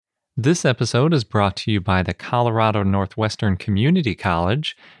This episode is brought to you by the Colorado Northwestern Community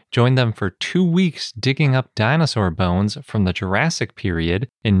College. Join them for 2 weeks digging up dinosaur bones from the Jurassic period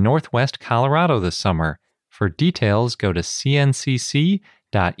in Northwest Colorado this summer. For details, go to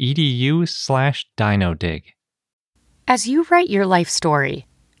cncc.edu/dinodig. As you write your life story,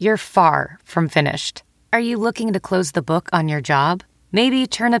 you're far from finished. Are you looking to close the book on your job? Maybe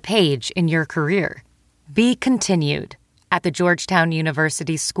turn a page in your career? Be continued at the Georgetown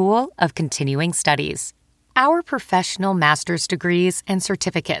University School of Continuing Studies. Our professional master's degrees and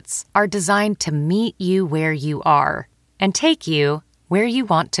certificates are designed to meet you where you are and take you where you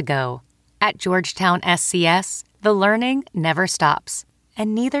want to go. At Georgetown SCS, the learning never stops,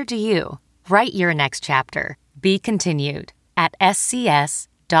 and neither do you. Write your next chapter. Be continued at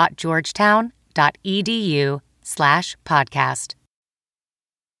scs.georgetown.edu/podcast.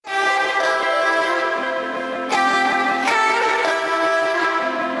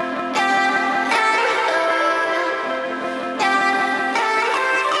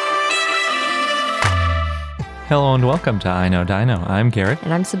 Hello and welcome to I Know Dino. I'm Garrett.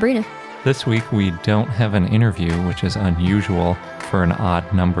 And I'm Sabrina. This week we don't have an interview, which is unusual for an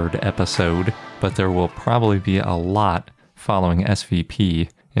odd-numbered episode, but there will probably be a lot following SVP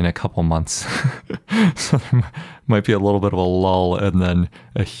in a couple months. So there might be a little bit of a lull and then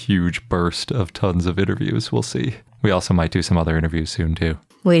a huge burst of tons of interviews. We'll see. We also might do some other interviews soon, too.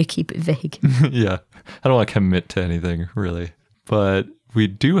 Way to keep it vague. Yeah. I don't want to commit to anything, really. But we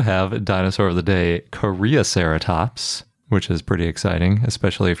do have Dinosaur of the Day, Koreaceratops, which is pretty exciting,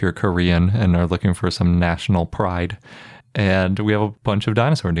 especially if you're Korean and are looking for some national pride. And we have a bunch of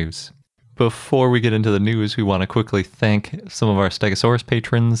dinosaur news. Before we get into the news, we want to quickly thank some of our Stegosaurus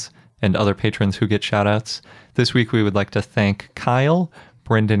patrons and other patrons who get shoutouts. This week, we would like to thank Kyle,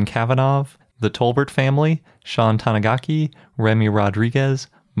 Brendan Kavanaugh, the Tolbert family, Sean Tanagaki, Remy Rodriguez,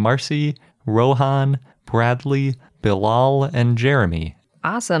 Marcy, Rohan, Bradley, Bilal, and Jeremy.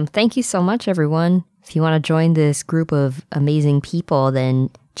 Awesome. Thank you so much, everyone. If you want to join this group of amazing people,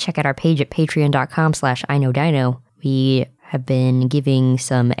 then check out our page at patreon.com/iknowdino. We have been giving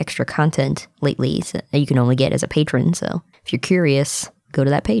some extra content lately that you can only get as a patron. So if you're curious, go to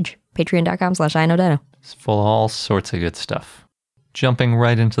that page, patreon.com/iknowdino. It's full of all sorts of good stuff. Jumping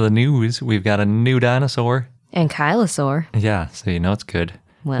right into the news, we've got a new dinosaur. And Kylosaur. Yeah, so you know it's good.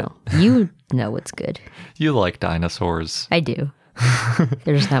 Well, you know it's good. You like dinosaurs. I do.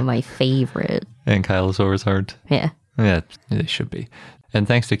 They're just not my favorite. And Kylosaurs aren't? Yeah. Yeah, they should be. And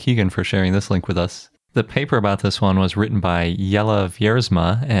thanks to Keegan for sharing this link with us. The paper about this one was written by Yella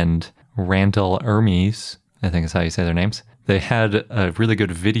Viersma and Randall Ermes. I think is how you say their names. They had a really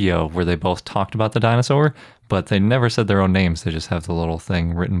good video where they both talked about the dinosaur, but they never said their own names. They just have the little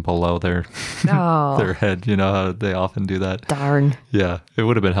thing written below their their head. You know how they often do that? Darn. Yeah, it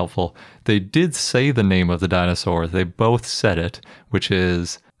would have been helpful. They did say the name of the dinosaur. They both said it, which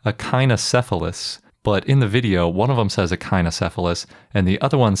is Echinocephalus. But in the video, one of them says Echinocephalus, and the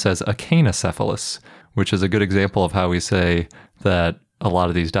other one says Echinocephalus, which is a good example of how we say that a lot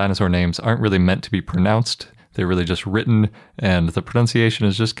of these dinosaur names aren't really meant to be pronounced. They're really just written, and the pronunciation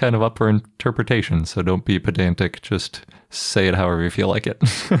is just kind of up for interpretation. So don't be pedantic. Just say it however you feel like it.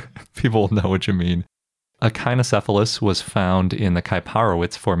 People will know what you mean. Echinocephalus was found in the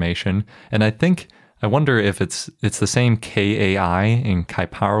Kaiparowitz Formation, and I wonder if it's the same KAI in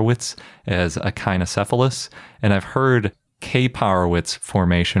Kaiparowitz as Echinocephalus, and I've heard Kaiparowitz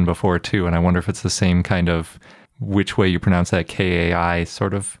Formation before too, and I wonder if it's the same kind of which way you pronounce that KAI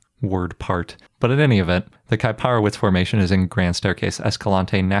sort of word part. But at any event, the Kaiparowitz Formation is in Grand Staircase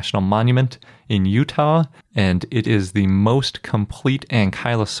Escalante National Monument in Utah, and it is the most complete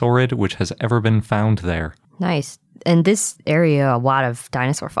ankylosaurid which has ever been found there. Nice. In this area, a lot of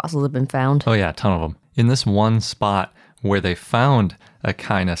dinosaur fossils have been found. Oh yeah, a ton of them. In this one spot where they found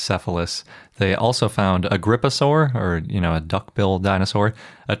Echinocephalus, they also found a Gryposaur, or, a duck-bill dinosaur,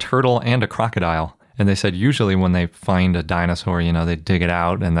 a turtle, and a crocodile. And they said usually when they find a dinosaur, they dig it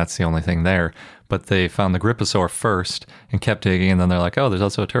out and that's the only thing there. But they found the Gryposaur first and kept digging, and then they're like, oh, there's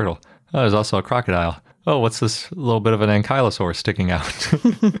also a turtle. Oh, there's also a crocodile. Oh, what's this little bit of an ankylosaur sticking out?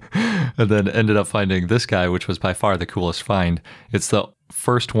 And then ended up finding this guy, which was by far the coolest find. It's the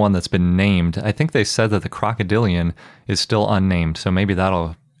first one that's been named. I think they said that the crocodilian is still unnamed, so maybe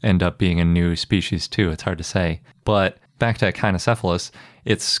that'll end up being a new species too. It's hard to say. But back to Echinocephalus,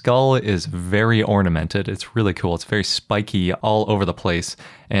 its skull is very ornamented. It's really cool. It's very spiky all over the place.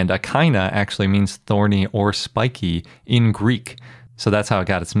 And echina actually means thorny or spiky in Greek. So that's how it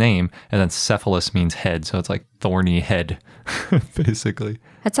got its name. And then cephalus means head. So it's like thorny head, basically.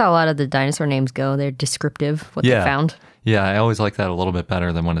 That's how a lot of the dinosaur names go. They're descriptive, what they found. Yeah, I always like that a little bit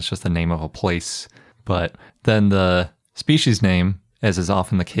better than when it's just the name of a place. But then the species name, as is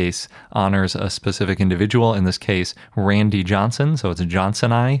often the case, honors a specific individual, in this case, Randy Johnson. So it's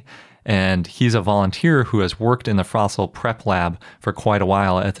Johnsoni. And he's a volunteer who has worked in the fossil prep lab for quite a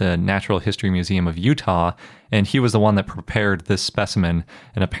while at the Natural History Museum of Utah. And he was the one that prepared this specimen.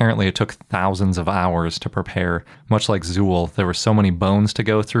 And apparently it took thousands of hours to prepare. Much like Zool, there were so many bones to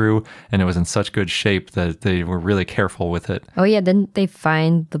go through, and it was in such good shape that they were really careful with it. Oh yeah, didn't they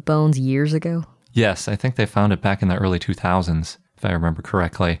find the bones years ago? Yes, I think they found it back in the early 2000s, if I remember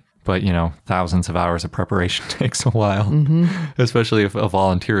correctly. But, thousands of hours of preparation takes a while, especially if a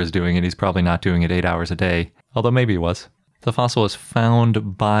volunteer is doing it. He's probably not doing it 8 hours a day, although maybe he was. The fossil was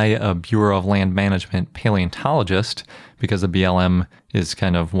found by a Bureau of Land Management paleontologist because the BLM is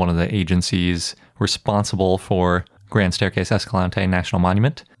kind of one of the agencies responsible for Grand Staircase Escalante National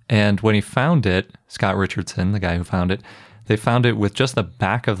Monument. And when he found it, Scott Richardson, the guy who found it, they found it with just the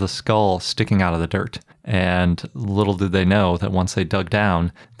back of the skull sticking out of the dirt. And little did they know that once they dug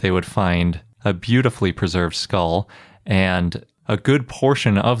down, they would find a beautifully preserved skull and a good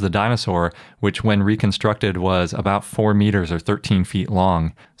portion of the dinosaur, which when reconstructed was about 4 meters or 13 feet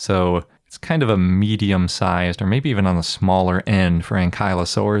long. So it's kind of a medium-sized, or maybe even on the smaller end for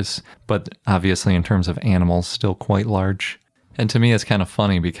ankylosaurs, but obviously in terms of animals, still quite large. And to me, it's kind of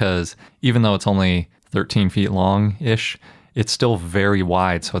funny because even though it's only 13 feet long-ish, it's still very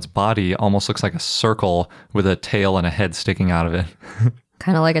wide, so its body almost looks like a circle with a tail and a head sticking out of it.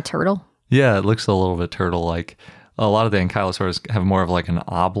 Kind of like a turtle? Yeah, it looks a little bit turtle-like. A lot of the ankylosaurs have more of like an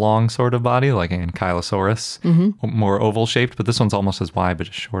oblong sort of body, like an ankylosaurus, more oval-shaped, but this one's almost as wide, but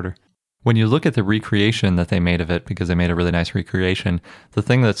just shorter. When you look at the recreation that they made of it, because they made a really nice recreation, the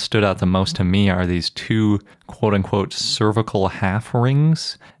thing that stood out the most to me are these two quote-unquote cervical half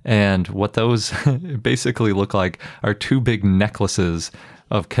rings. And what those basically look like are two big necklaces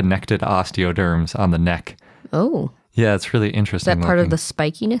of connected osteoderms on the neck. Oh. Yeah, it's really interesting. Is that part of the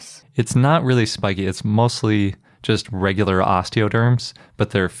spikiness? It's not really spiky. It's mostly just regular osteoderms, but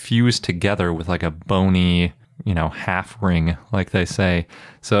they're fused together with like a bony, half ring, like they say.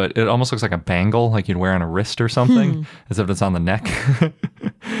 So it almost looks like a bangle, like you'd wear on a wrist or something, as if it's on the neck.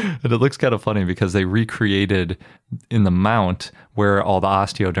 And it looks kind of funny because they recreated in the mount where all the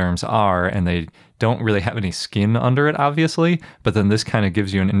osteoderms are, and they don't really have any skin under it, obviously, but then this kind of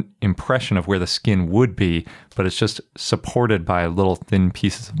gives you an impression of where the skin would be, but it's just supported by little thin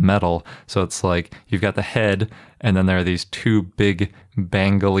pieces of metal. So it's like you've got the head, and then there are these two big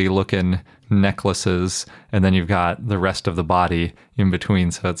bangly looking necklaces, and then you've got the rest of the body in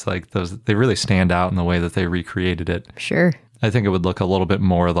between. So it's like they really stand out in the way that they recreated it. Sure. I think it would look a little bit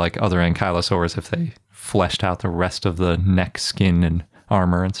more like other ankylosaurs if they fleshed out the rest of the neck skin and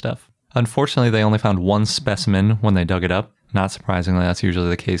armor and stuff. Unfortunately, they only found one specimen when they dug it up. Not surprisingly, that's usually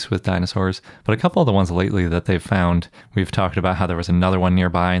the case with dinosaurs. But a couple of the ones lately that they've found, we've talked about how there was another one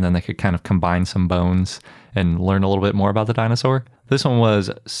nearby, and then they could kind of combine some bones and learn a little bit more about the dinosaur. This one was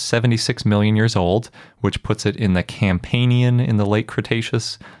 76 million years old, which puts it in the Campanian in the late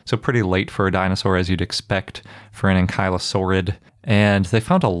Cretaceous. So pretty late for a dinosaur, as you'd expect for an ankylosaurid. And they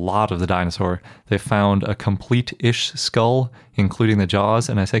found a lot of the dinosaur. They found a complete-ish skull, including the jaws.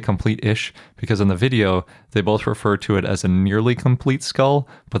 And I say complete-ish because in the video, they both refer to it as a nearly complete skull.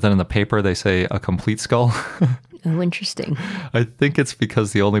 But then in the paper, they say a complete skull. Oh, interesting. I think it's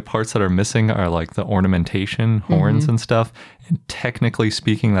because the only parts that are missing are like the ornamentation, horns and stuff. And technically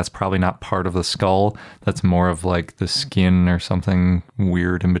speaking, that's probably not part of the skull. That's more of like the skin or something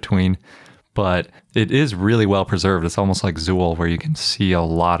weird in between. But it is really well preserved. It's almost like Zool, where you can see a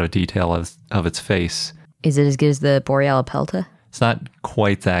lot of detail of its face. Is it as good as the Borealopelta? It's not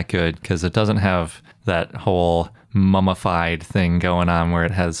quite that good because it doesn't have that whole mummified thing going on where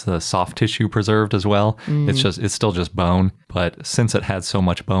it has the soft tissue preserved as well. It's still just bone. But since it had so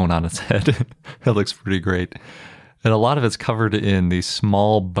much bone on its head, it looks pretty great. And a lot of it's covered in these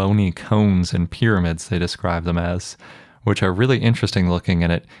small bony cones and pyramids, they describe them as, which are really interesting looking,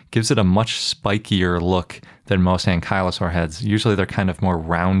 and it gives it a much spikier look than most ankylosaur heads. Usually they're kind of more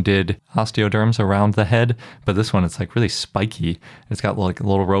rounded osteoderms around the head, but this one, it's like really spiky. It's got like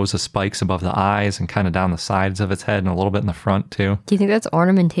little rows of spikes above the eyes and kind of down the sides of its head and a little bit in the front too. Do you think that's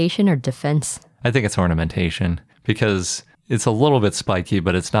ornamentation or defense? I think it's ornamentation because it's a little bit spiky,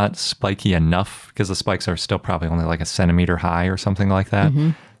 but it's not spiky enough because the spikes are still probably only like a centimeter high or something like that.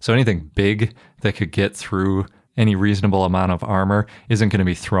 So anything big that could get through any reasonable amount of armor isn't going to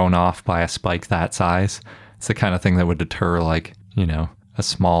be thrown off by a spike that size. It's the kind of thing that would deter like a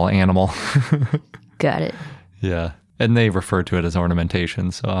small animal. Got it. Yeah. And they refer to it as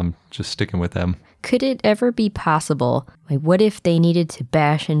ornamentation, so I'm just sticking with them. Could it ever be possible, like what if they needed to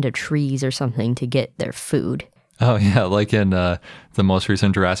bash into trees or something to get their food? Oh, yeah, like in the most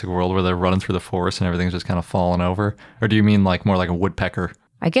recent Jurassic World where they're running through the forest and everything's just kind of falling over? Or do you mean like more like a woodpecker?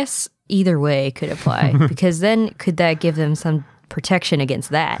 I guess either way could apply, because then could that give them some protection against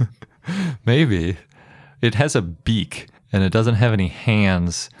that? Maybe. It has a beak, and it doesn't have any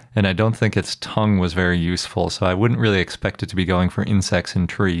hands, and I don't think its tongue was very useful, so I wouldn't really expect it to be going for insects in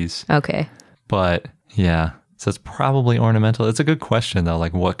trees. Okay. But, yeah, so it's probably ornamental. It's a good question, though.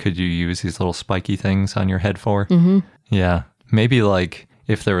 Like, what could you use these little spiky things on your head for? Mm-hmm. Yeah. Maybe, like,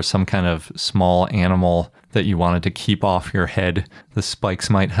 if there was some kind of small animal that you wanted to keep off your head, the spikes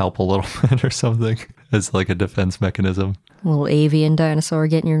might help a little bit or something as, like, a defense mechanism. A little avian dinosaur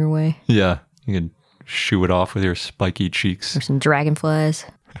getting in your way. Yeah. You could shoo it off with your spiky cheeks. Or some dragonflies.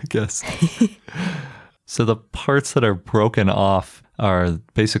 I guess. So the parts that are broken off are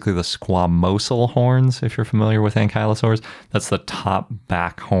basically the squamosal horns, if you're familiar with ankylosaurs. That's the top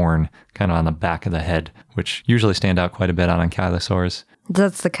back horn, kind of on the back of the head, which usually stand out quite a bit on ankylosaurs.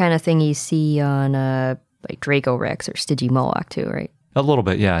 That's the kind of thing you see on like Dracorex or Stygimoloch too, right? A little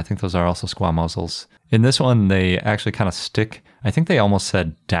bit, yeah. I think those are also squamosals. In this one, they actually kind of stick, I think they almost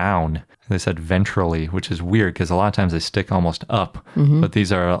said down. They said ventrally, which is weird because a lot of times they stick almost up, but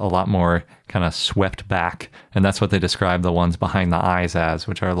these are a lot more kind of swept back. And that's what they describe the ones behind the eyes as,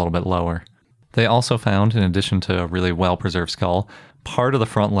 which are a little bit lower. They also found, in addition to a really well-preserved skull, part of the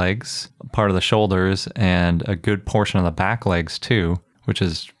front legs, part of the shoulders, and a good portion of the back legs too, which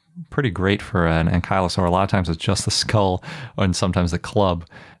is pretty great for an ankylosaur. A lot of times it's just the skull and sometimes the club.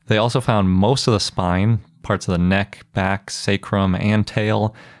 They also found most of the spine, parts of the neck, back, sacrum, and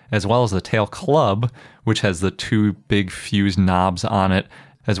tail, as well as the tail club, which has the two big fused knobs on it,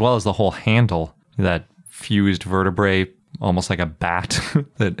 as well as the whole handle, that fused vertebrae, almost like a bat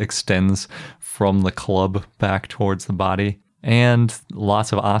that extends from the club back towards the body. And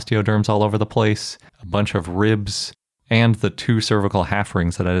lots of osteoderms all over the place, a bunch of ribs, and the two cervical half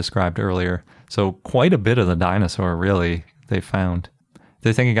rings that I described earlier. So quite a bit of the dinosaur, really, they found.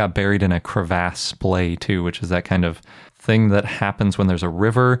 They think it got buried in a crevasse splay, too, which is that kind of thing that happens when there's a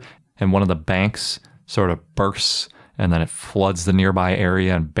river and one of the banks sort of bursts and then it floods the nearby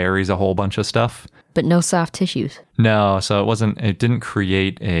area and buries a whole bunch of stuff. But no soft tissues. No, so it didn't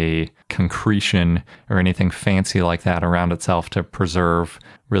create a concretion or anything fancy like that around itself to preserve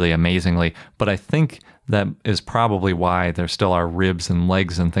really amazingly. But I think that is probably why there still are ribs and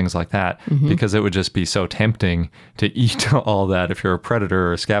legs and things like that, because it would just be so tempting to eat all that if you're a predator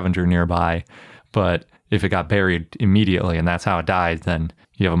or a scavenger nearby. But if it got buried immediately and that's how it died, then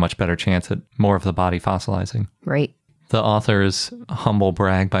you have a much better chance at more of the body fossilizing. Right. The authors humble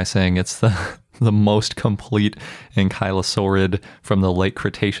brag by saying it's the most complete ankylosaurid from the late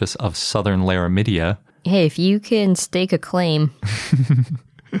Cretaceous of southern Laramidia. Hey, if you can stake a claim.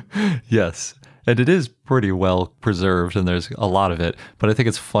 Yes. And it is pretty well preserved, and there's a lot of it. But I think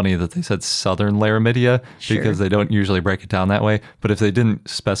it's funny that they said southern Laramidia, because they don't usually break it down that way. But if they didn't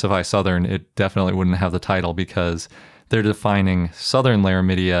specify southern, it definitely wouldn't have the title, because they're defining southern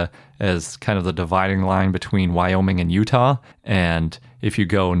Laramidia as kind of the dividing line between Wyoming and Utah. And if you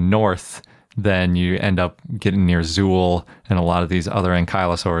go north, then you end up getting near Zool and a lot of these other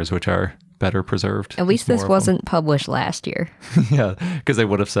ankylosaurs, which are better preserved. At least this wasn't published last year. Yeah, because they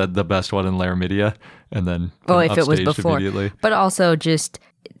would have said the best one in Laramidia and then if it was before. Immediately. But also just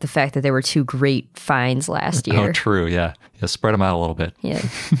the fact that there were two great finds last year. Oh, true, yeah. Yeah, spread them out a little bit. Yeah.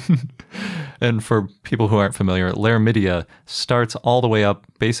 And for people who aren't familiar, Laramidia starts all the way up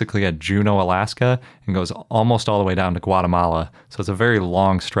basically at Juneau, Alaska, and goes almost all the way down to Guatemala. So it's a very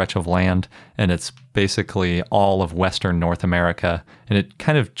long stretch of land, and it's basically all of Western North America. And it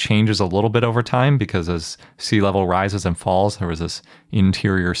kind of changes a little bit over time, because as sea level rises and falls, there was this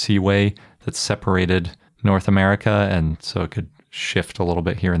interior seaway that separated North America, and so it could shift a little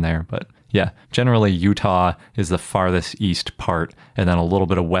bit here and there. But yeah, generally Utah is the farthest east part, and then a little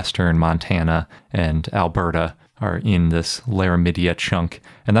bit of western Montana and Alberta are in this Laramidia chunk,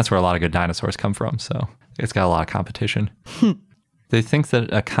 and that's where a lot of good dinosaurs come from, so it's got a lot of competition. They think that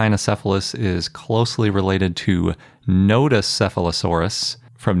Echinocephalus is closely related to Nodocephalosaurus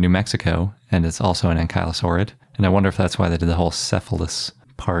from New Mexico, and it's also an ankylosaurid, and I wonder if that's why they did the whole cephalus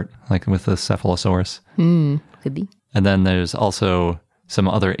part, like with the cephalosaurus. Could be. And then there's also some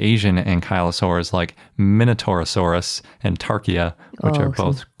other Asian ankylosaurs like Minotaurosaurus and Tarchia, which are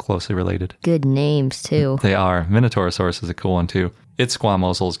both closely related. Good names, too. They are. Minotaurosaurus is a cool one, too. its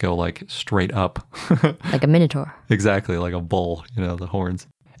squamosals go like straight up. Like a minotaur. Exactly, like a bull, the horns.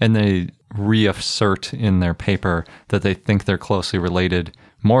 And they reassert in their paper that they think they're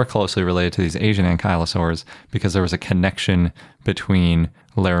more closely related to these Asian ankylosaurs because there was a connection between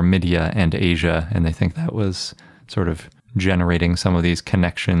Laramidia and Asia, and they think that was sort of generating some of these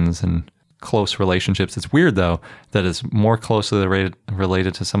connections and close relationships. It's weird, though, that it's more closely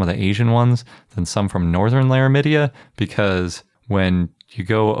related to some of the Asian ones than some from northern Laramidia, because when you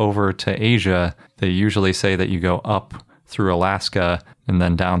go over to Asia, they usually say that you go up through Alaska and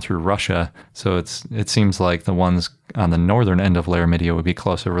then down through Russia. So it seems like the ones on the northern end of Laramidia would be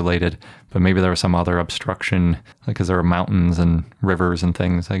closer related, but maybe there was some other obstruction, because there are mountains and rivers and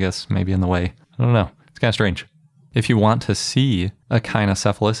things, I guess, maybe in the way. I don't know. It's kind of strange. If you want to see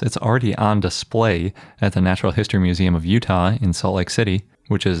Echinocephalus, it's already on display at the Natural History Museum of Utah in Salt Lake City,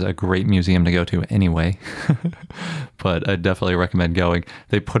 which is a great museum to go to anyway. But I definitely recommend going.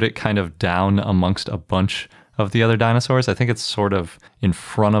 They put it kind of down amongst a bunch of the other dinosaurs. I think it's sort of in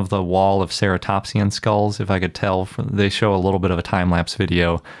front of the wall of Ceratopsian skulls, if I could tell. They show a little bit of a time-lapse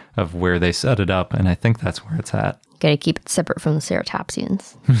video of where they set it up, and I think that's where it's at. Gotta keep it separate from the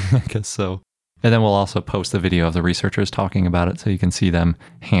Ceratopsians. I guess so. And then we'll also post the video of the researchers talking about it so you can see them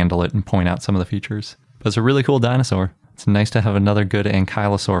handle it and point out some of the features. But it's a really cool dinosaur. It's nice to have another good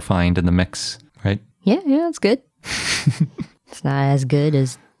ankylosaur find in the mix, right? Yeah, it's good. It's not as good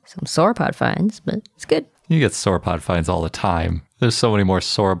as some sauropod finds, but it's good. You get sauropod finds all the time. There's so many more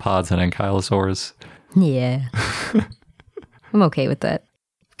sauropods than ankylosaurs. Yeah. I'm okay with that.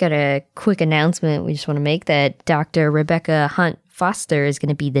 Got a quick announcement we just want to make that Dr. Rebecca Hunt Foster is going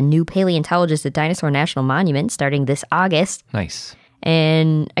to be the new paleontologist at Dinosaur National Monument starting this August. Nice.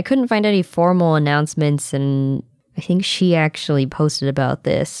 And I couldn't find any formal announcements, and I think she actually posted about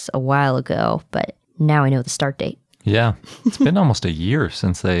this a while ago, but now I know the start date. Yeah. It's been almost a year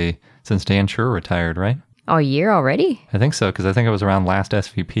since Dan Schur retired, right? Oh, a year already? I think so, because I think it was around last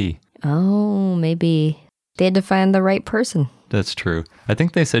SVP. Oh, maybe they had to find the right person. That's true. I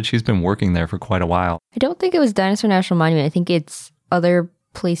think they said she's been working there for quite a while. I don't think it was Dinosaur National Monument. I think it's other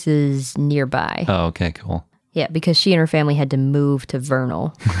places nearby. Oh, okay, cool. Yeah, because she and her family had to move to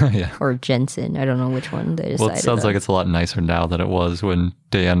Vernal. Yeah. Or Jensen. I don't know which one they decided. Well, it sounds like it's a lot nicer now than it was when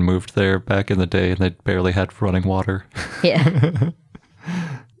Dan moved there back in the day and they barely had running water. Yeah.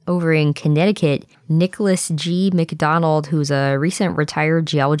 Over in Connecticut, Nicholas G. McDonald, who's a recent retired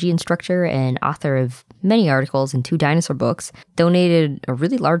geology instructor and author of many articles and 2 dinosaur books, donated a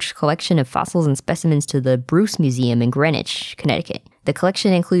really large collection of fossils and specimens to the Bruce Museum in Greenwich, Connecticut. The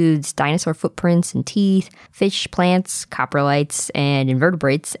collection includes dinosaur footprints and teeth, fish, plants, coprolites, and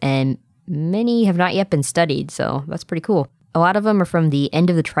invertebrates, and many have not yet been studied, so that's pretty cool. A lot of them are from the end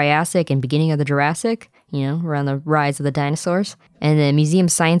of the Triassic and beginning of the Jurassic, around the rise of the dinosaurs. And the museum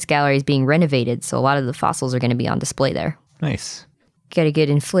science gallery is being renovated, so a lot of the fossils are going to be on display there. Nice. Got a good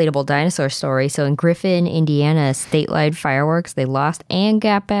inflatable dinosaur story. So in Griffin, Indiana, statewide fireworks, they lost and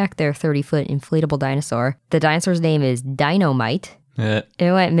got back their 30-foot inflatable dinosaur. The dinosaur's name is Dynamite. It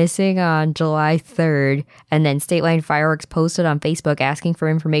went missing on July 3rd, and then Statewide Fireworks posted on Facebook asking for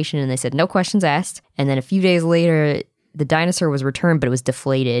information, and they said no questions asked. And then a few days later, the dinosaur was returned, but it was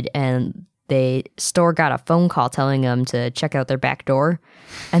deflated, and the store got a phone call telling them to check out their back door.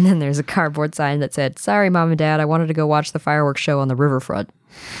 And then there's a cardboard sign that said, "Sorry, Mom and Dad, I wanted to go watch the fireworks show on the riverfront."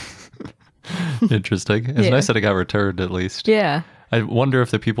 Interesting. It's nice that it got returned, at least. Yeah. I wonder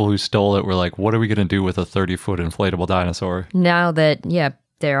if the people who stole it were like, what are we going to do with a 30-foot inflatable dinosaur? Now that,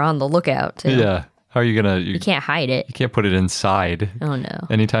 they're on the lookout, too. Yeah. How are you going to... You can't hide it. You can't put it inside. Oh, no.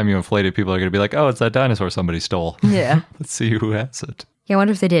 Anytime you inflate it, people are going to be like, oh, it's that dinosaur somebody stole. Yeah. Let's see who has it. Yeah, I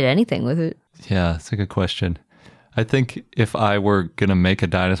wonder if they did anything with it. Yeah, that's a good question. I think if I were going to make a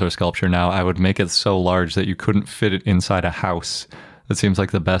dinosaur sculpture now, I would make it so large that you couldn't fit it inside a house. That seems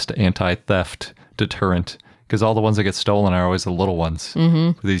like the best anti-theft deterrent, because all the ones that get stolen are always the little ones.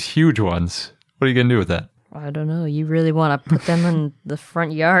 Mm-hmm. These huge ones, what are you going to do with that? I don't know. You really want to put them in the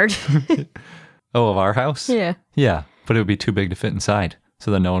front yard? Oh, of our house? Yeah. Yeah, but it would be too big to fit inside, so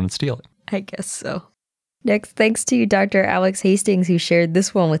then no one would steal it. I guess so. Next, thanks to Dr. Alex Hastings, who shared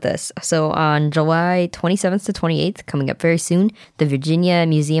this one with us. So on July 27th to 28th, coming up very soon, the Virginia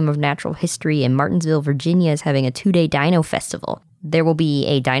Museum of Natural History in Martinsville, Virginia is having a 2-day dino festival. There will be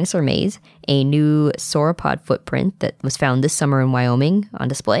a dinosaur maze, a new sauropod footprint that was found this summer in Wyoming on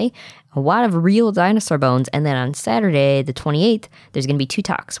display, a lot of real dinosaur bones, and then on Saturday, the 28th, there's going to be 2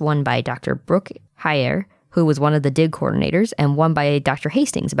 talks, one by Dr. Brooke Heyer, who was one of the DIG coordinators, and one by Dr.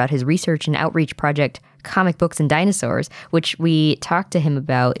 Hastings about his research and outreach project, Comic Books and Dinosaurs, which we talked to him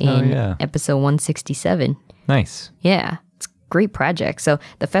about in episode 167. Nice. Yeah. It's great project. So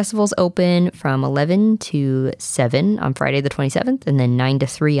the festival's open from 11 to 7 on Friday the 27th, and then 9 to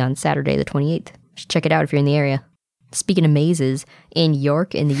 3 on Saturday the 28th. Just check it out if you're in the area. Speaking of mazes, in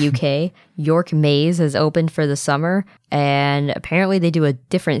York in the UK, York Maze has opened for the summer, and apparently they do a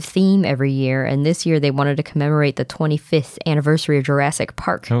different theme every year, and this year they wanted to commemorate the 25th anniversary of Jurassic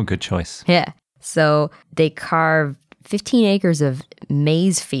Park. Oh, good choice. Yeah. So they carved 15 acres of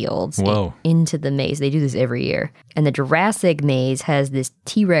maze fields into the maze. They do this every year. And the Jurassic Maze has this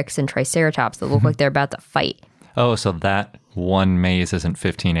T-Rex and Triceratops that look like they're about to fight. Oh, so that one maze isn't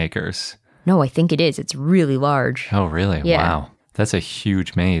 15 acres. No, I think it is. It's really large. Oh, really? Yeah. Wow. That's a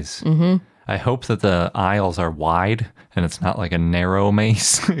huge maze. Mm-hmm. I hope that the aisles are wide and it's not like a narrow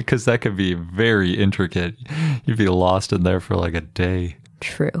maze, because that could be very intricate. You'd be lost in there for like a day.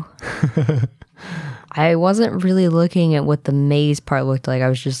 True. I wasn't really looking at what the maze part looked like. I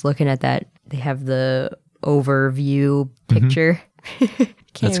was just looking at that. They have the overview picture.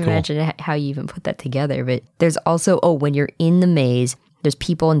 Can't imagine how you even put that together. But there's also, when you're in the maze, there's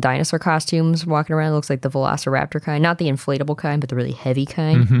people in dinosaur costumes walking around. It looks like the Velociraptor kind. Not the inflatable kind, but the really heavy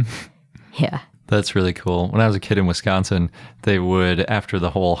kind. Mm-hmm. Yeah. That's really cool. When I was a kid in Wisconsin, they would, after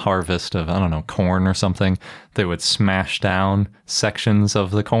the whole harvest of, corn or something, they would smash down sections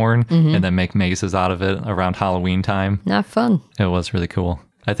of the corn and then make mazes out of it around Halloween time. Not fun. It was really cool.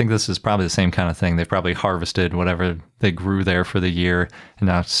 I think this is probably the same kind of thing. They probably harvested whatever they grew there for the year and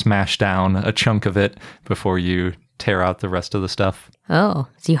now smash down a chunk of it before you tear out the rest of the stuff. Oh,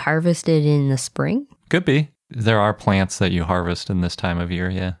 so you harvested in the spring? Could be. There are plants that you harvest in this time of year,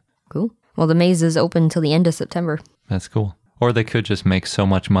 yeah. Cool. Well, the maze is open until the end of September. That's cool. Or they could just make so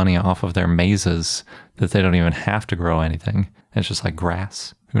much money off of their mazes that they don't even have to grow anything. It's just like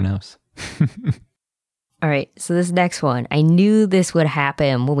grass. Who knows? All right, so this next one, I knew this would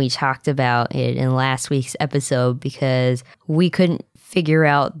happen when we talked about it in last week's episode because we couldn't figure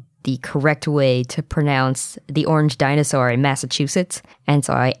out the correct way to pronounce the orange dinosaur in Massachusetts. And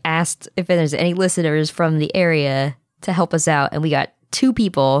so I asked if there's any listeners from the area to help us out, and we got 2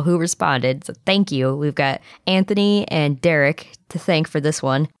 people who responded. So thank you. We've got Anthony and Derek to thank for this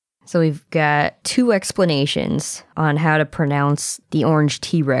one. So we've got 2 explanations on how to pronounce the orange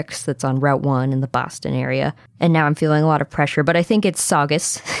T-Rex that's on Route 1 in the Boston area. And now I'm feeling a lot of pressure, but I think it's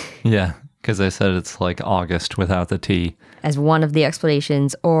Saugus. Yeah, because I said it's like August without the T. As one of the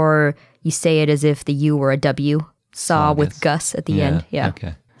explanations, or you say it as if the U were a W. Saw with Gus at the end. Yeah.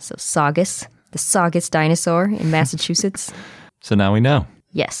 Okay. So Saugus, the Saugus dinosaur in Massachusetts. So now we know.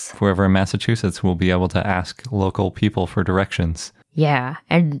 Yes. If we're ever in Massachusetts, we'll be able to ask local people for directions. Yeah,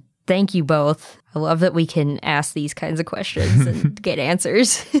 and thank you both. I love that we can ask these kinds of questions and get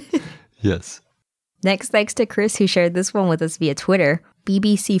answers. Yes. Next, thanks to Chris, who shared this one with us via Twitter.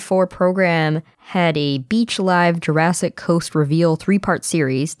 BBC4 program had a Beach Live Jurassic Coast Reveal 3-part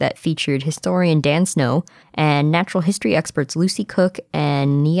series that featured historian Dan Snow and natural history experts Lucy Cook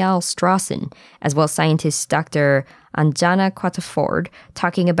and Niall Strawson, as well as scientists Dr. Anjana Quattroford,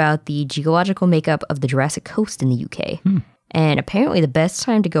 talking about the geological makeup of the Jurassic Coast in the UK. And apparently the best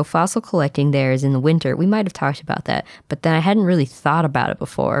time to go fossil collecting there is in the winter. We might have talked about that, but then I hadn't really thought about it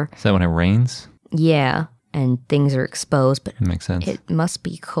before. Is that when it rains? Yeah, and things are exposed, but That makes sense. it must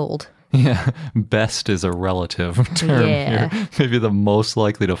be cold. Yeah, best is a relative term Yeah. here. Maybe the most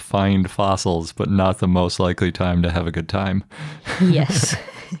likely to find fossils, but not the most likely time to have a good time. Yes.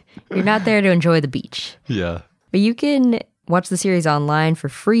 You're not there to enjoy the beach. Yeah. But you can watch the series online for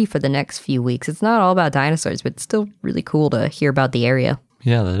free for the next few weeks. It's not all about dinosaurs, but it's still really cool to hear about the area.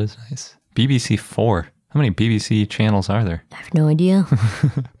 Yeah, that is nice. BBC 4. How many BBC channels are there? I have no idea.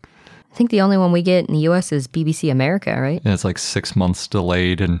 I think the only one we get in the US is BBC America, right? Yeah, it's like 6 months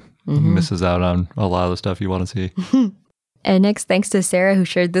delayed and misses out on a lot of the stuff you want to see. And next, thanks to Sarah, who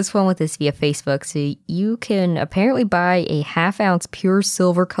shared this one with us via Facebook. So you can apparently buy a half-ounce pure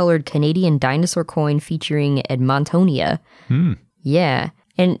silver-colored Canadian dinosaur coin featuring Edmontonia. Yeah.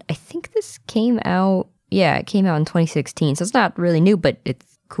 And I think this came out, it came out in 2016. So it's not really new, but it's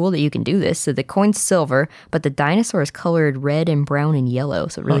cool that you can do this. So the coin's silver, but the dinosaur is colored red and brown and yellow.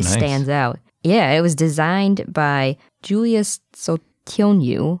 So it really nice. stands out. Yeah, it was designed by Julius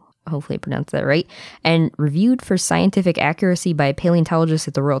Sotionu. Hopefully I pronounced that right, and reviewed for scientific accuracy by paleontologists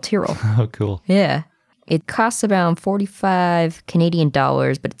at the Royal Tyrrell. Oh, cool. Yeah. It costs around 45 Canadian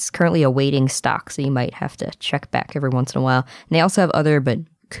dollars, but it's currently awaiting stock, so you might have to check back every once in a while. And they also have other, but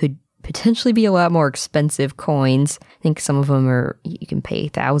could potentially be a lot more expensive coins. I think some of them you can pay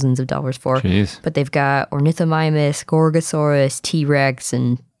thousands of dollars for. Jeez. But they've got Ornithomimus, Gorgosaurus, T-Rex,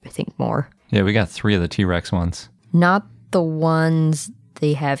 and I think more. Yeah, we got 3 of the T-Rex ones. Not the ones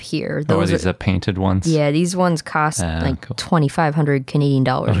they have here. Are these the painted ones? Yeah, these ones cost like cool. 2,500 Canadian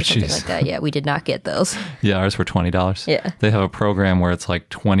dollars or something like that. Yeah, we did not get those. Yeah, ours were $20. Yeah. They have a program where it's like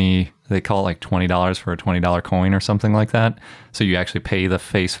they call it like $20 for a $20 coin or something like that. So you actually pay the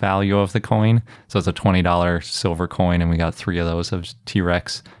face value of the coin. So it's a $20 silver coin, and we got 3 of those of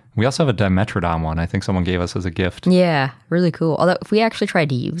T-Rex. We also have a Dimetrodon one I think someone gave us as a gift. Yeah, really cool. Although if we actually tried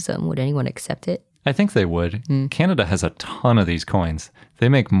to use them, would anyone accept it? I think they would. Canada has a ton of these coins. They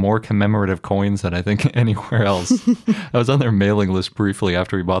make more commemorative coins than I think anywhere else. I was on their mailing list briefly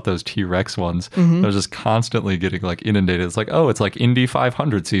after we bought those T-Rex ones. I was just constantly getting like inundated. It's like, oh, it's like Indy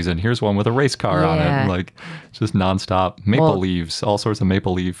 500 season. Here's one with a race car on it. And, like just nonstop. Maple leaves, all sorts of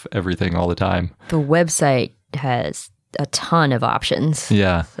maple leaf, everything all the time. The website has a ton of options.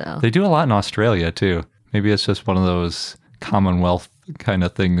 Yeah. So. They do a lot in Australia too. Maybe it's just one of those Commonwealth kind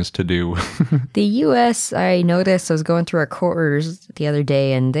of things to do. The U.S., I noticed, I was going through our quarters the other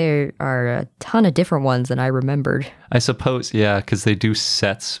day, and there are a ton of different ones than I remembered. I suppose, yeah, because they do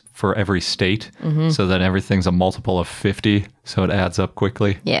sets for every state, so that everything's a multiple of 50, so it adds up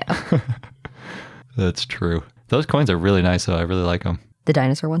quickly. Yeah. That's true. Those coins are really nice, though. I really like them. The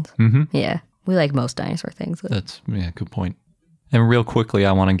dinosaur ones? Mm-hmm. Yeah. We like most dinosaur things. That's, yeah, good point. And real quickly,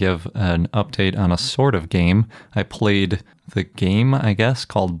 I want to give an update on a sort of game. I played the game, I guess,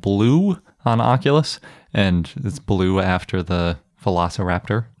 called Blue on Oculus, and it's Blue after the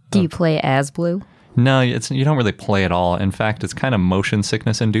Velociraptor. Do you play as Blue? No, you don't really play at all. In fact, it's kind of motion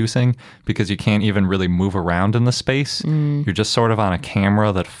sickness inducing because you can't even really move around in the space. You're just sort of on a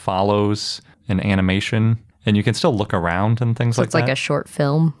camera that follows an animation, and you can still look around and things like that. It's like a short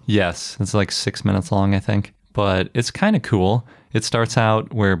film? Yes, it's like 6 minutes long, I think. But it's kind of cool. It starts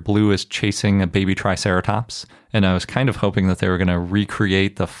out where Blue is chasing a baby Triceratops, and I was kind of hoping that they were going to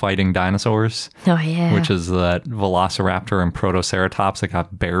recreate the fighting dinosaurs. Oh, yeah. Which is that Velociraptor and Protoceratops that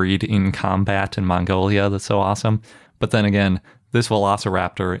got buried in combat in Mongolia. That's so awesome. But then again, this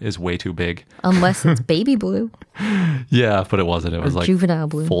Velociraptor is way too big. Unless it's baby Blue. Yeah, but it wasn't. It was like juvenile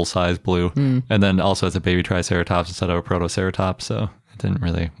Blue. Full-size Blue. And then also it's a baby Triceratops instead of a Protoceratops, so it didn't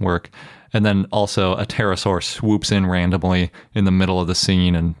really work. And then also a pterosaur swoops in randomly in the middle of the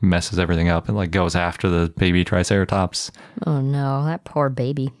scene and messes everything up and like goes after the baby Triceratops. Oh no, that poor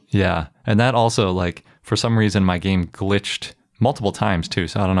baby. Yeah. And that also, like, for some reason my game glitched multiple times too.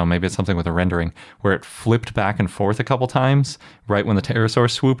 So I don't know, maybe it's something with the rendering where it flipped back and forth a couple times right when the pterosaur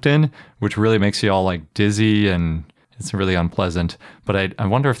swooped in, which really makes you all like dizzy and it's really unpleasant. But I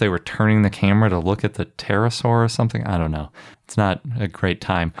wonder if they were turning the camera to look at the pterosaur or something. I don't know. It's not a great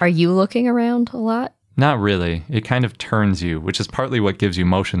time. Are you looking around a lot? Not really. It kind of turns you, which is partly what gives you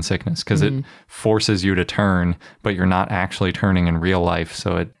motion sickness because it forces you to turn, but you're not actually turning in real life.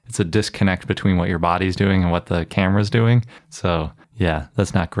 So it's a disconnect between what your body's doing and what the camera's doing. So yeah,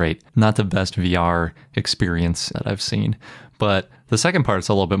 that's not great. Not the best VR experience that I've seen. But the second part's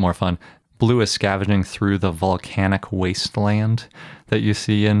a little bit more fun. Blue is scavenging through the volcanic wasteland that you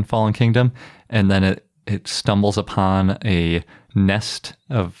see in Fallen Kingdom, and then it stumbles upon a nest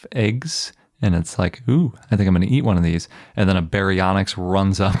of eggs, and it's like, ooh, I think I'm going to eat one of these. And then a baryonyx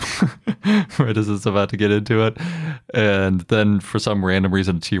runs up right as it's about to get into it. And then for some random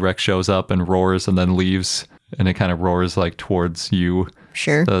reason, T-Rex shows up and roars and then leaves, and it kind of roars like towards you.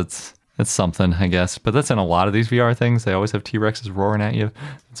 Sure. So it's something, I guess. But that's in a lot of these VR things. They always have T-Rexes roaring at you.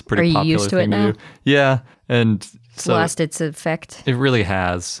 It's a pretty popular used to thing it now? to do. Yeah. And so Lost its effect. it really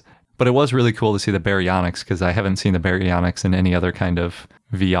has. But it was really cool to see the baryonyx because I haven't seen the baryonyx in any other kind of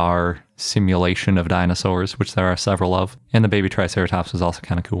VR simulation of dinosaurs, which there are several of. And the baby Triceratops was also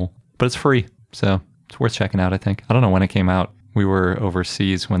kind of cool. But it's free, so it's worth checking out, I think. I don't know when it came out. We were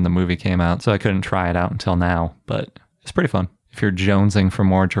overseas when the movie came out, so I couldn't try it out until now. But it's pretty fun. If you're jonesing for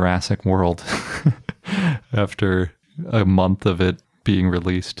more Jurassic World after a month of it being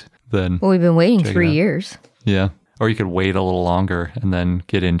released, then... Well, we've been waiting 3 years. Yeah. Or you could wait a little longer and then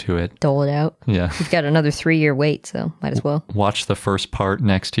get into it. Dole it out. Yeah. We've got another 3-year wait, so might as well. Watch the first part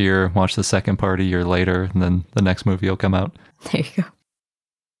next year, watch the second part a year later, and then the next movie will come out. There you go.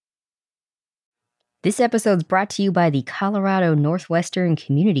 This episode's brought to you by the Colorado Northwestern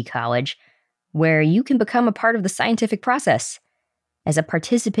Community College, where you can become a part of the scientific process. As a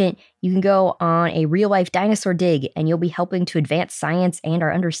participant, you can go on a real-life dinosaur dig, and you'll be helping to advance science and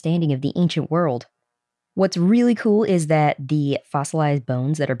our understanding of the ancient world. What's really cool is that the fossilized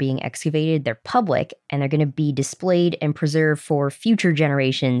bones that are being excavated, they're public, and they're going to be displayed and preserved for future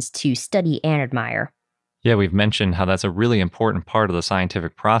generations to study and admire. Yeah, we've mentioned how that's a really important part of the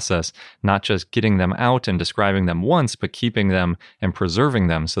scientific process, not just getting them out and describing them once, but keeping them and preserving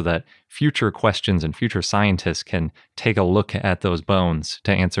them so that future questions and future scientists can take a look at those bones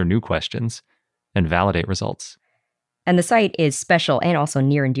to answer new questions and validate results. And the site is special and also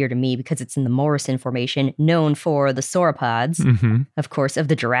near and dear to me because it's in the Morrison Formation, known for the sauropods, of course, of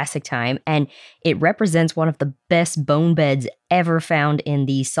the Jurassic time. And it represents one of the best bone beds ever found in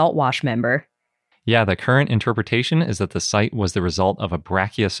the Saltwash member. Yeah, the current interpretation is that the site was the result of a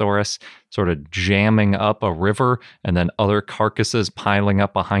Brachiosaurus sort of jamming up a river and then other carcasses piling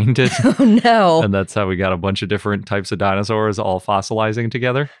up behind it. Oh, no. And that's how we got a bunch of different types of dinosaurs all fossilizing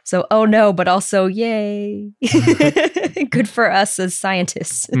together. So, oh no, but also, yay. Good for us as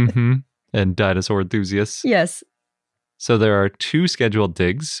scientists. And dinosaur enthusiasts. Yes. So there are 2 scheduled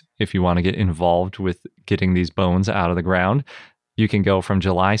digs if you want to get involved with getting these bones out of the ground. You can go from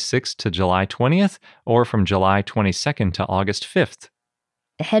July 6th to July 20th or from July 22nd to August 5th.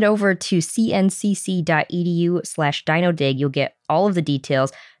 Head over to cncc.edu/dinodig. You'll get all of the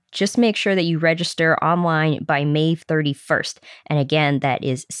details. Just make sure that you register online by May 31st. And again, that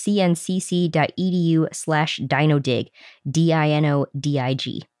is cncc.edu/dinodig,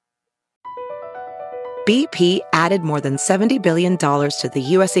 DINODIG. BP added more than $70 billion to the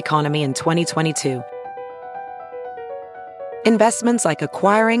U.S. economy in 2022. Investments like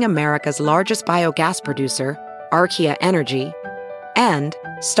acquiring America's largest biogas producer, Archaea Energy, and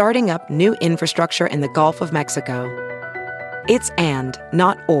starting up new infrastructure in the Gulf of Mexico. It's and,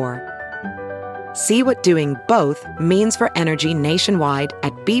 not or. See what doing both means for energy nationwide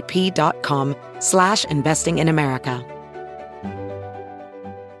at bp.com/investing in America.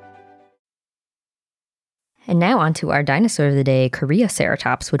 And now on to our dinosaur of the day,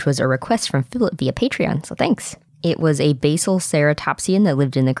 Coreoceratops, which was a request from Philip via Patreon, so thanks. It was a basal ceratopsian that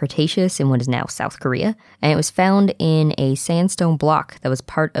lived in the Cretaceous in what is now South Korea, and it was found in a sandstone block that was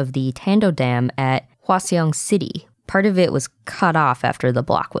part of the Tando Dam at Hwaseong City. Part of it was cut off after the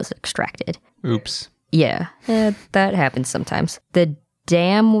block was extracted. Oops. Yeah, that happens sometimes. The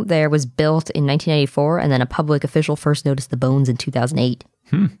dam there was built in 1994, and then a public official first noticed the bones in 2008.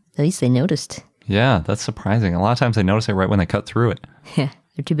 At least they noticed. Yeah, that's surprising. A lot of times they notice it right when they cut through it. Yeah,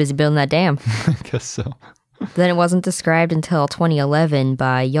 they're too busy building that dam. I guess so. Then it wasn't described until 2011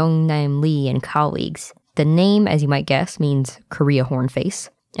 by Yongnam Lee and colleagues. The name, as you might guess, means Korea hornface,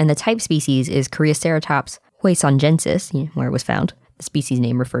 and the type species is Coreoceratops hwaseongensis, where it was found. The species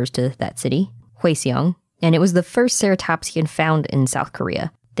name refers to that city, Hwaseong, and it was the first ceratopsian found in South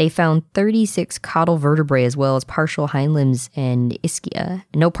Korea. They found 36 caudal vertebrae as well as partial hind limbs and ischia.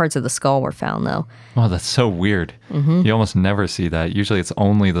 No parts of the skull were found, though. Oh, that's so weird. You almost never see that. Usually it's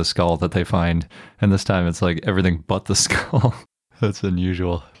only the skull that they find. And this time it's like everything but the skull. That's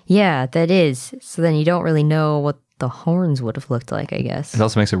unusual. Yeah, that is. So then you don't really know what the horns would have looked like, I guess. It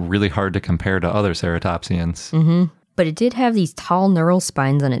also makes it really hard to compare to other ceratopsians. But it did have these tall neural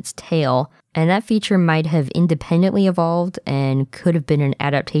spines on its tail, and that feature might have independently evolved and could have been an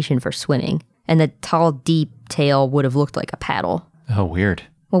adaptation for swimming. And the tall, deep tail would have looked like a paddle. Oh, weird.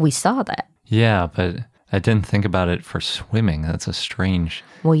 Well, we saw that. Yeah, but I didn't think about it for swimming. That's a strange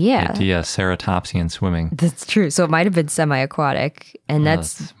idea, ceratopsian swimming. That's true. So it might have been semi-aquatic, and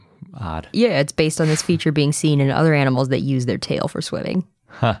that's odd. Yeah, it's based on this feature being seen in other animals that use their tail for swimming.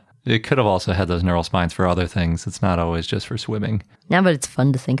 Huh. It could have also had those neural spines for other things. It's not always just for swimming. Now, but it's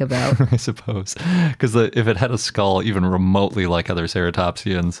fun to think about. I suppose. Because if it had a skull even remotely like other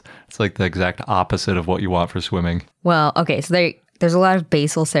ceratopsians, it's like the exact opposite of what you want for swimming. Well, okay, so there's a lot of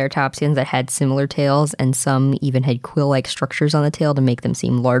basal ceratopsians that had similar tails, and some even had quill-like structures on the tail to make them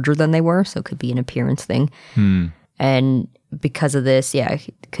seem larger than they were, so it could be an appearance thing. And because of this, yeah,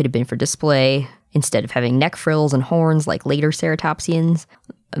 it could have been for display instead of having neck frills and horns like later ceratopsians.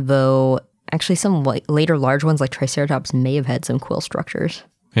 Though, actually, some later large ones like Triceratops may have had some quill structures.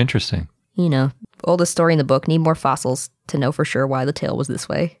 Interesting. Oldest story in the book, need more fossils to know for sure why the tail was this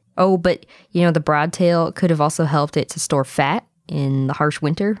way. Oh, but, the broad tail could have also helped it to store fat in the harsh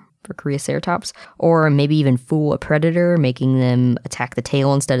winter for Coreoceratops, or maybe even fool a predator, making them attack the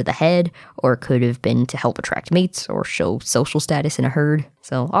tail instead of the head, or it could have been to help attract mates or show social status in a herd.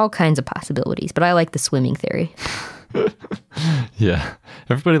 So, all kinds of possibilities, but I like the swimming theory. Yeah.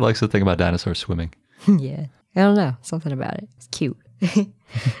 Everybody likes to think about dinosaurs swimming. Yeah. I don't know. Something about it. It's cute.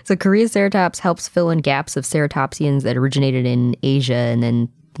 So Coreoceratops helps fill in gaps of ceratopsians that originated in Asia and then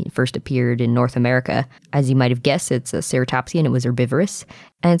first appeared in North America. As you might have guessed, it's a ceratopsian. It was herbivorous.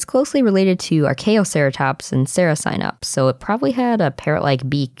 And it's closely related to Archaeoceratops and Ceratops. So it probably had a parrot-like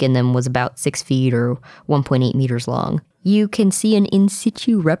beak and then was about 6 feet or 1.8 meters long. You can see an in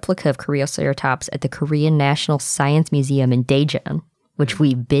situ replica of Coreoceratops at the Korean National Science Museum in Daejeon, which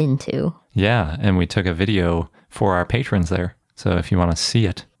we've been to. Yeah, and we took a video for our patrons there. So if you want to see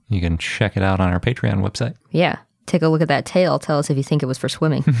it, you can check it out on our Patreon website. Yeah. Take a look at that tail. Tell us if you think it was for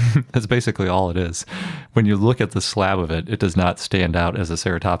swimming. That's basically all it is. When you look at the slab of it, it does not stand out as a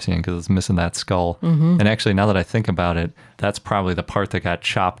ceratopsian because it's missing that skull. And actually, now that I think about it, that's probably the part that got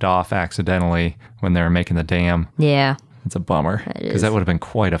chopped off accidentally when they were making the dam. Yeah. It's a bummer because that would have been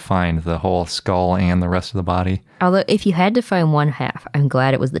quite a find, the whole skull and the rest of the body. Although, if you had to find one half, I'm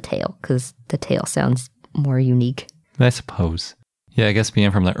glad it was the tail because the tail sounds more unique. I suppose. Yeah, I guess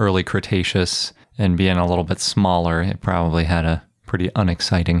being from the early Cretaceous and being a little bit smaller, it probably had a pretty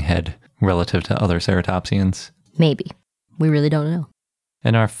unexciting head relative to other ceratopsians. Maybe. We really don't know.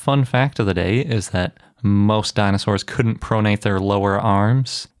 And our fun fact of the day is that most dinosaurs couldn't pronate their lower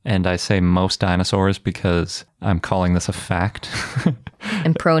arms. And I say most dinosaurs because I'm calling this a fact.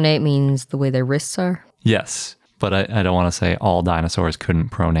 And pronate means the way their wrists are? Yes, but I don't want to say all dinosaurs couldn't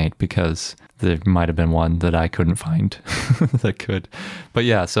pronate because there might have been one that I couldn't find that could. But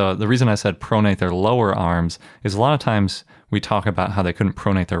yeah, so the reason I said pronate their lower arms is a lot of times we talk about how they couldn't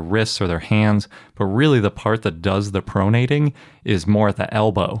pronate their wrists or their hands, but really the part that does the pronating is more at the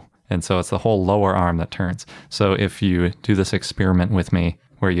elbow. And so it's the whole lower arm that turns. So if you do this experiment with me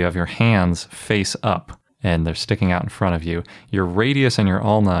where you have your hands face up and they're sticking out in front of you, your radius and your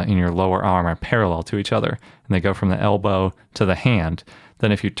ulna in your lower arm are parallel to each other, and they go from the elbow to the hand.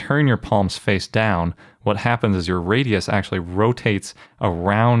 Then if you turn your palms face down, what happens is your radius actually rotates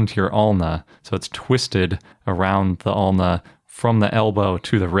around your ulna. So it's twisted around the ulna from the elbow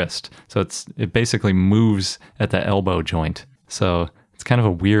to the wrist. So it basically moves at the elbow joint. So it's kind of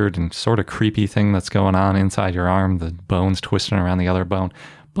a weird and sort of creepy thing that's going on inside your arm, the bone's twisting around the other bone.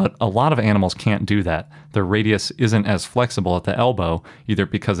 But a lot of animals can't do that. The radius isn't as flexible at the elbow, either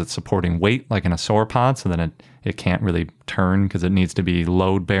because it's supporting weight, like in a sauropod, so then it can't really turn because it needs to be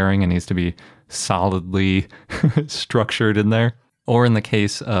load-bearing and needs to be solidly structured in there. Or in the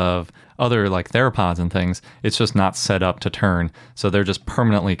case of other like theropods and things, it's just not set up to turn. So they're just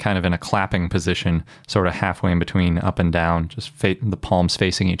permanently kind of in a clapping position, sort of halfway in between up and down, just the palms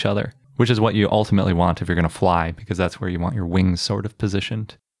facing each other, which is what you ultimately want if you're going to fly, because that's where you want your wings sort of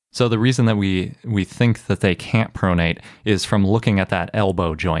positioned. So the reason that we think that they can't pronate is from looking at that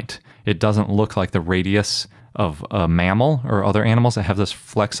elbow joint. It doesn't look like the radius of a mammal or other animals that have this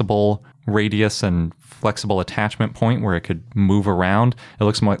flexible radius and flexible attachment point where it could move around. It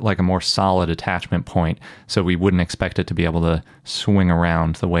looks more like a more solid attachment point, so we wouldn't expect it to be able to swing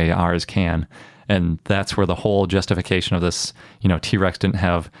around the way ours can. And that's where the whole justification of this, T-Rex didn't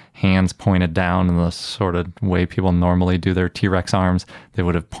have hands pointed down in the sort of way people normally do their T-Rex arms. They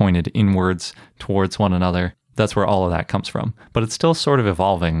would have pointed inwards towards one another. That's where all of that comes from. But it's still sort of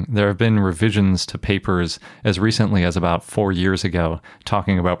evolving. There have been revisions to papers as recently as about 4 years ago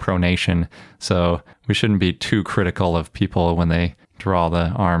talking about pronation. So we shouldn't be too critical of people when they draw the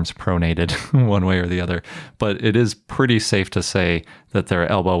arms pronated one way or the other. But it is pretty safe to say that their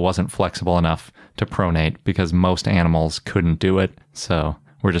elbow wasn't flexible enough to pronate because most animals couldn't do it. So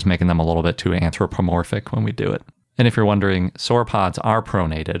we're just making them a little bit too anthropomorphic when we do it. And if you're wondering, sauropods are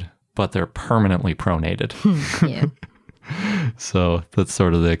pronated, but they're permanently pronated. Yeah. So that's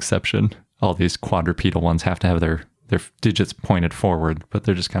sort of the exception. All these quadrupedal ones have to have their digits pointed forward, but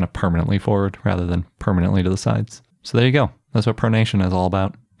they're just kind of permanently forward rather than permanently to the sides. So there you go. That's what pronation is all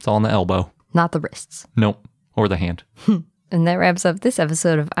about. It's all in the elbow. Not the wrists. Nope. Or the hand. And that wraps up this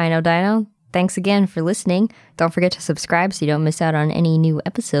episode of I Know Dino. Thanks again for listening. Don't forget to subscribe so you don't miss out on any new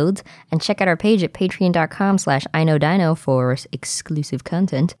episodes. And check out our page at patreon.com/iknowdino for exclusive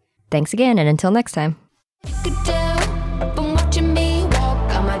content. Thanks again, and until next time. Good day.